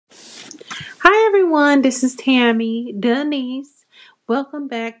everyone, this is Tammy Denise. Welcome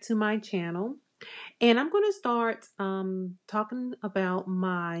back to my channel. And I'm going to start talking about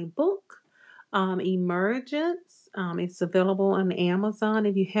my book, Emergence. It's available on Amazon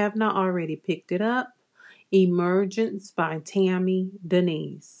if you have not already picked it up. Emergence by Tammy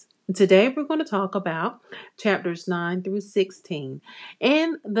Denise. Today we're going to talk about chapters 9 through 16.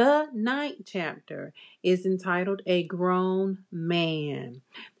 And the ninth chapter is entitled A Grown Man.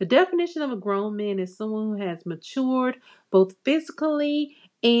 The definition of a grown man is someone who has matured both physically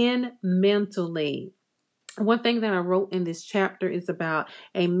and mentally. One thing that I wrote in this chapter is about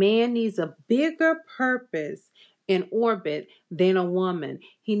a man needs a bigger purpose and orbit than a woman.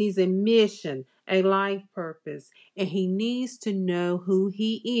 He needs a mission, a life purpose, and he needs to know who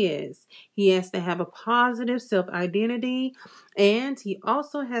he is. He has to have a positive self-identity, and he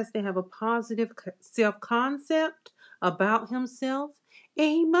also has to have a positive self-concept about himself, and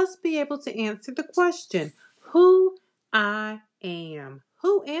he must be able to answer the question, who I am.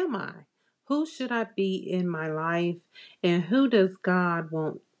 Who am I? Who should I be in my life? And who does God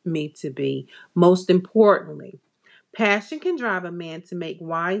want me to be? Most importantly, passion can drive a man to make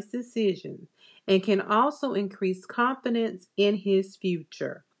wise decisions and can also increase confidence in his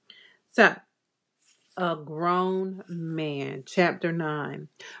future. So, a grown man, chapter 9.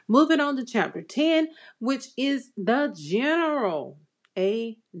 Moving on to chapter 10, which is the general.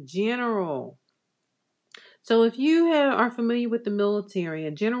 A general. So if you are familiar with the military,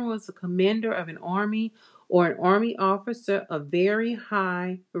 a general is a commander of an army or an army officer of very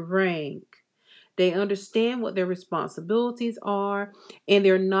high rank. They understand what their responsibilities are and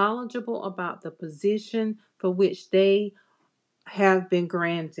they're knowledgeable about the position for which they have been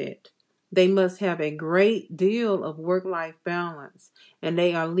granted. They must have a great deal of work-life balance, and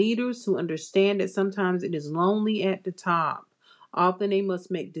they are leaders who understand that sometimes it is lonely at the top. Often they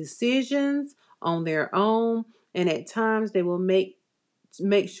must make decisions on their own, and at times they will make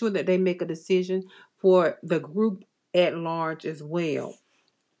sure that they make a decision for the group at large as well.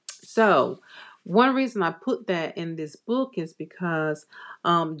 So, one reason I put that in this book is because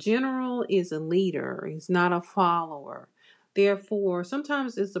General is a leader, he's not a follower. Therefore,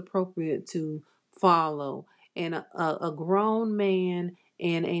 sometimes it's appropriate to follow. And a grown man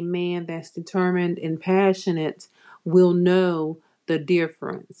and a man that's determined and passionate will know the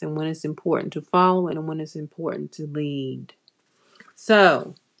difference and when it's important to follow and when it's important to lead.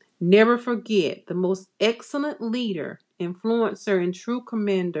 So, never forget the most excellent leader, influencer, and true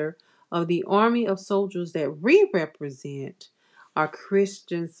commander of the army of soldiers that we represent are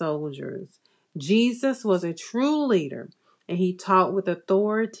Christian soldiers. Jesus was a true leader, and he taught with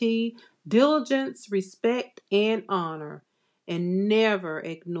authority, diligence, respect, and honor. And never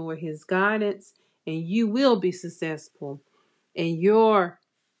ignore his guidance, and you will be successful in your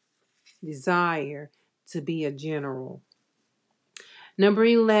desire to be a general. Number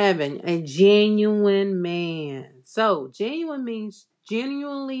 11, a genuine man. So, genuine means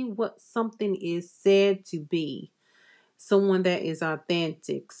genuinely what something is said to be. Someone that is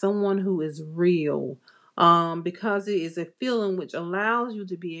authentic, someone who is real, because it is a feeling which allows you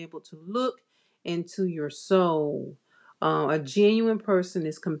to be able to look into your soul. A genuine person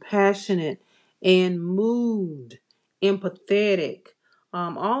is compassionate and moved, empathetic.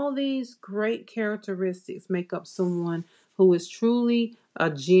 All these great characteristics make up someone who is truly a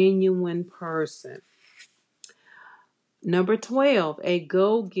genuine person. Number 12, a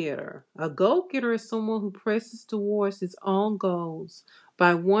go-getter. A go-getter is someone who presses towards his own goals.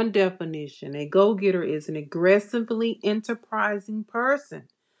 By one definition, a go-getter is an aggressively enterprising person.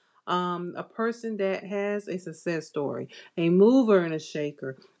 A person that has a success story, a mover and a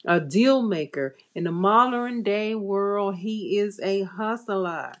shaker, a deal maker. In the modern day world, he is a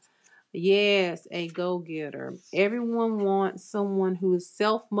hustler. Yes, a go-getter. Everyone wants someone who is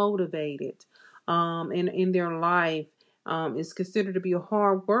self-motivated in their life. Is considered to be a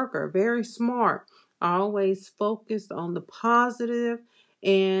hard worker, very smart, always focused on the positive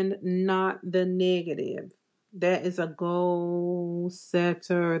and not the negative. That is a goal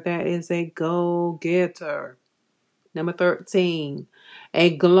setter. That is a go-getter. Number 13,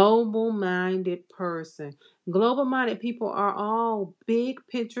 a global-minded person. Global-minded people are all big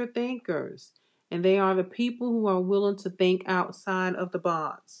picture thinkers, and they are the people who are willing to think outside of the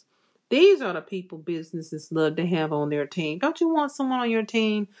box. These are the people businesses love to have on their team. Don't you want someone on your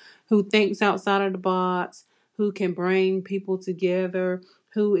team who thinks outside of the box, who can bring people together,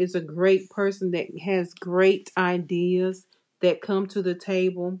 who is a great person that has great ideas that come to the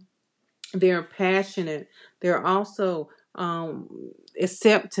table? They're passionate. They're also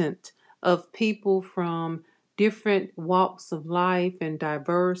acceptant of people from different walks of life and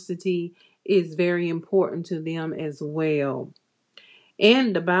diversity, is very important to them as well.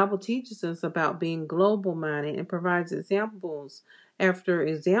 And the Bible teaches us about being global minded and provides examples after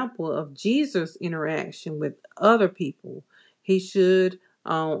example of Jesus' interaction with other people. He should,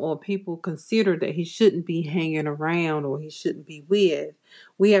 or people consider that he shouldn't be hanging around or he shouldn't be with.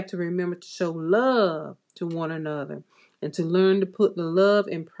 We have to remember to show love to one another and to learn to put the love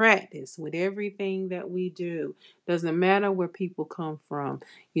in practice with everything that we do. Doesn't matter where people come from.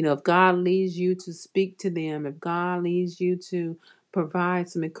 If God leads you to speak to them, if God leads you to provide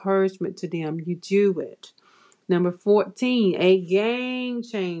some encouragement to them, you do it. Number 14, a game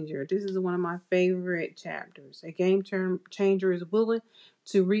changer. This is one of my favorite chapters. A game changer is willing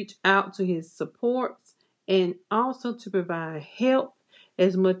to reach out to his supports and also to provide help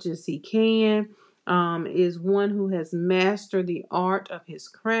as much as he can. Is one who has mastered the art of his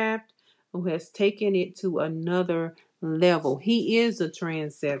craft, who has taken it to another level. He is a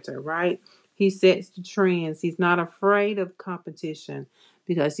trendsetter, right? He sets the trends. He's not afraid of competition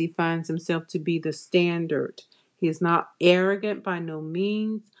because he finds himself to be the standard. He is not arrogant by no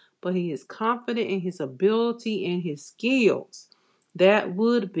means, but he is confident in his ability and his skills. That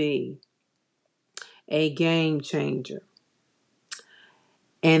would be a game changer.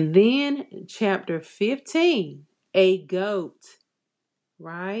 And then chapter 15, a GOAT,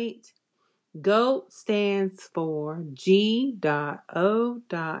 right? GOAT stands for G.O.A.T,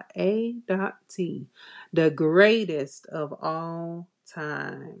 the greatest of all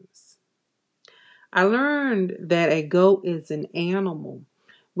times. I learned that a goat is an animal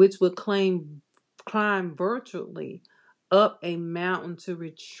which would climb virtually up a mountain to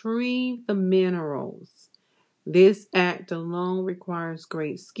retrieve the minerals. This act alone requires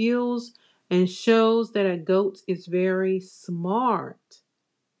great skills and shows that a goat is very smart.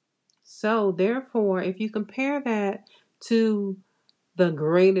 So, therefore, if you compare that to the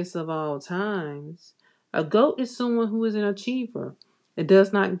greatest of all times, a GOAT is someone who is an achiever. It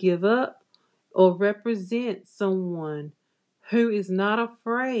does not give up or represent someone who is not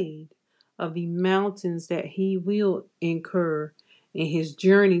afraid of the mountains that he will incur in his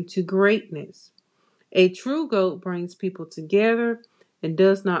journey to greatness. A true GOAT brings people together and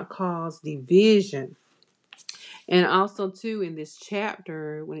does not cause division. And also, too, in this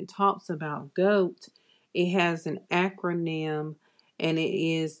chapter, when it talks about GOAT, it has an acronym and it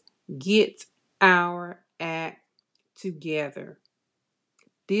is Get Our Act Together.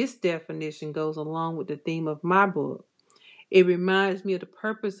 This definition goes along with the theme of my book. It reminds me of the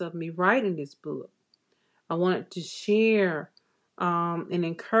purpose of me writing this book. I wanted to share and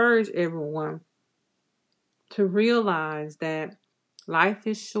encourage everyone to realize that life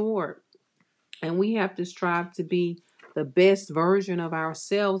is short and we have to strive to be the best version of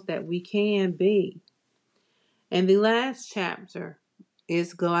ourselves that we can be. And the last chapter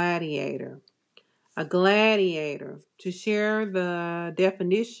is Gladiator. A gladiator, to share the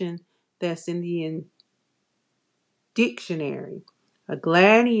definition that's in the dictionary. A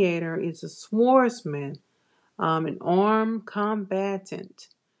gladiator is a swordsman, an armed combatant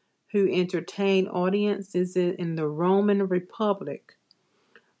who entertained audiences in the Roman Republic.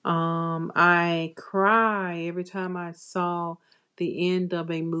 I cry every time I saw the end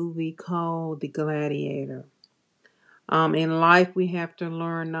of a movie called The Gladiator. In life, we have to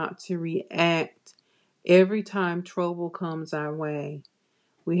learn not to react every time trouble comes our way.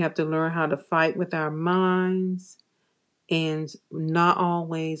 We have to learn how to fight with our minds and not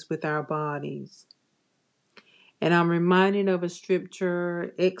always with our bodies. And I'm reminded of a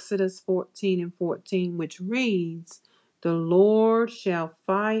scripture, Exodus 14:14, which reads, "The Lord shall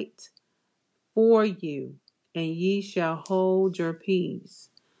fight for you, and ye shall hold your peace."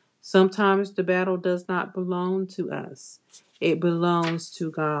 Sometimes the battle does not belong to us. It belongs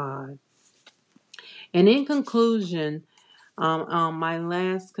to God. And in conclusion, on my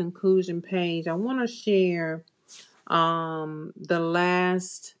last conclusion page, I want to share the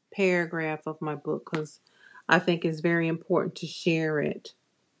last paragraph of my book because I think it's very important to share it.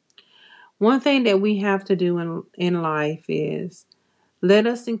 One thing that we have to do in life is let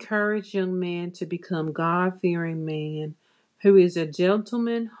us encourage young men to become God-fearing men who is a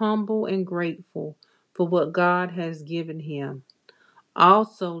gentleman, humble, and grateful for what God has given him.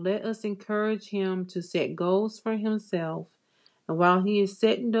 Also, let us encourage him to set goals for himself. And while he is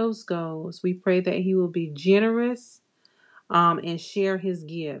setting those goals, we pray that he will be generous and share his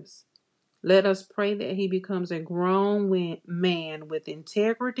gifts. Let us pray that he becomes a grown man with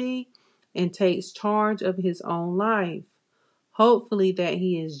integrity and takes charge of his own life. Hopefully that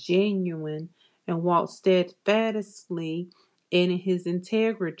he is genuine and walks steadfastly in his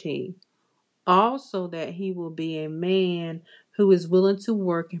integrity. Also that he will be a man who is willing to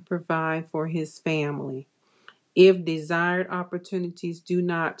work and provide for his family. If desired opportunities do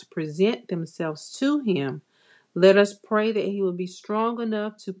not present themselves to him, let us pray that he will be strong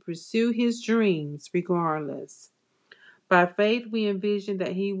enough to pursue his dreams regardless. By faith, we envision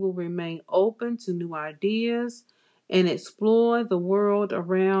that he will remain open to new ideas and explore the world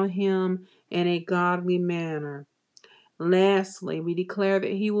around him in a godly manner. Lastly, we declare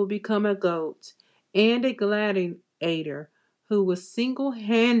that he will become a goat and a gladiator who will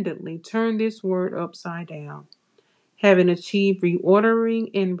single-handedly turn this world upside down. Having achieved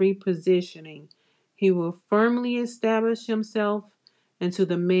reordering and repositioning, he will firmly establish himself into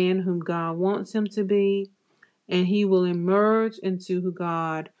the man whom God wants him to be, and he will emerge into who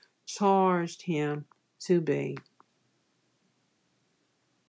God charged him to be.